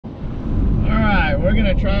we're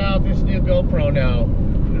gonna try out this new GoPro now.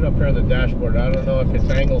 Put it up here on the dashboard. I don't know if it's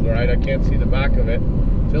angled right. I can't see the back of it.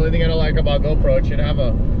 It's the only thing I don't like about GoPro. It should have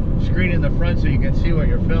a screen in the front so you can see what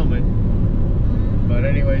you're filming. But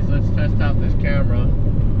anyways, let's test out this camera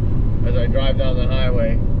as I drive down the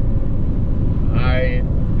highway. I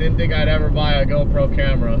didn't think I'd ever buy a GoPro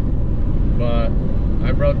camera, but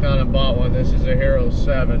I broke down and bought one. This is a Hero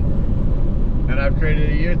 7, and I've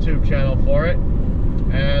created a YouTube channel for it,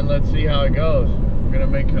 and let's see how it goes. We're gonna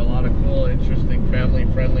make a lot of cool, interesting,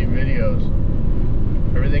 family-friendly videos.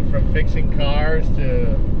 Everything from fixing cars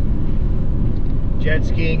to jet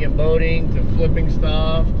skiing and boating to flipping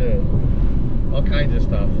stuff to all kinds of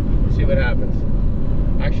stuff. Let's see what happens.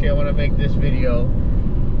 Actually, I want to make this video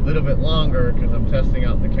a little bit longer because I'm testing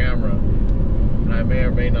out the camera, and I may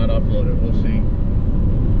or may not upload it. We'll see.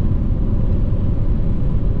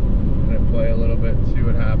 I'm gonna play a little bit and see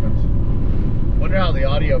what happens. Wonder how the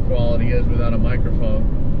audio quality is without a microphone.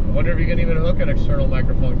 I wonder if you can even hook an external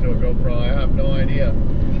microphone to a GoPro. I have no idea. It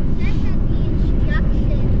says that the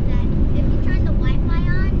instructions that if you turn the Wi-Fi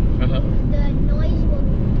on, the noise will,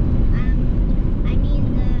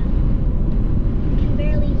 you can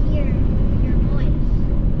barely hear your voice.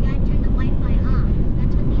 You gotta turn the Wi-Fi off.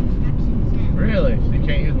 That's what the instructions said. Really? So you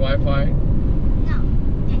can't use Wi-Fi? No,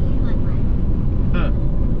 can't use Wi-Fi. Huh.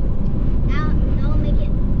 Now it'll make it.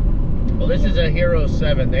 Well, this is a Hero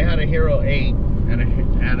 7. They had a Hero 8 and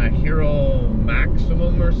a Hero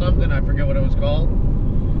Maximum or something. I forget what it was called.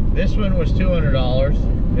 This one was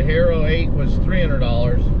 $200. The Hero 8 was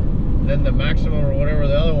 $300. Then the Maximum or whatever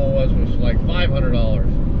the other one was like $500.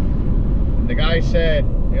 And the guy said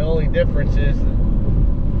the only difference is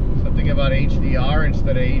something about HDR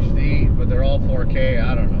instead of HD, but they're all 4K.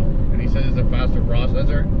 I don't know. And he says it's a faster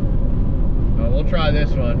processor. We'll try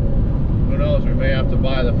this one. Who knows? We may have to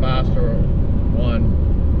buy the faster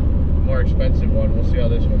one, more expensive one. We'll see how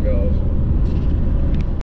this one goes.